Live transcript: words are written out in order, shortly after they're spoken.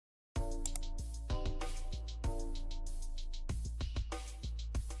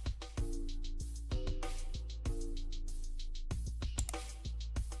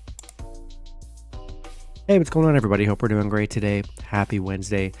Hey, what's going on, everybody? Hope we're doing great today. Happy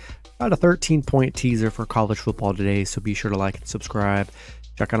Wednesday. Got a 13-point teaser for college football today, so be sure to like and subscribe.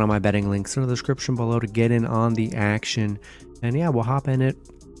 Check out all my betting links in the description below to get in on the action. And yeah, we'll hop in it.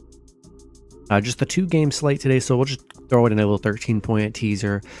 Just a 2-game slate today, so we'll just throw it in a little 13-point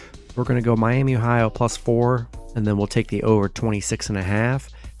teaser. We're going to go Miami, Ohio +4, and then we'll take the over 26.5. And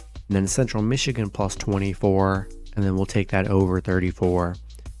then Central Michigan +24, and then we'll take that over 34.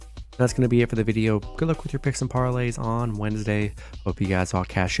 That's going to be it for the video. Good luck with your picks and parlays on Wednesday. Hope you guys all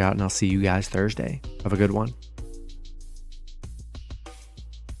cash out, and I'll see you guys Thursday. Have a good one.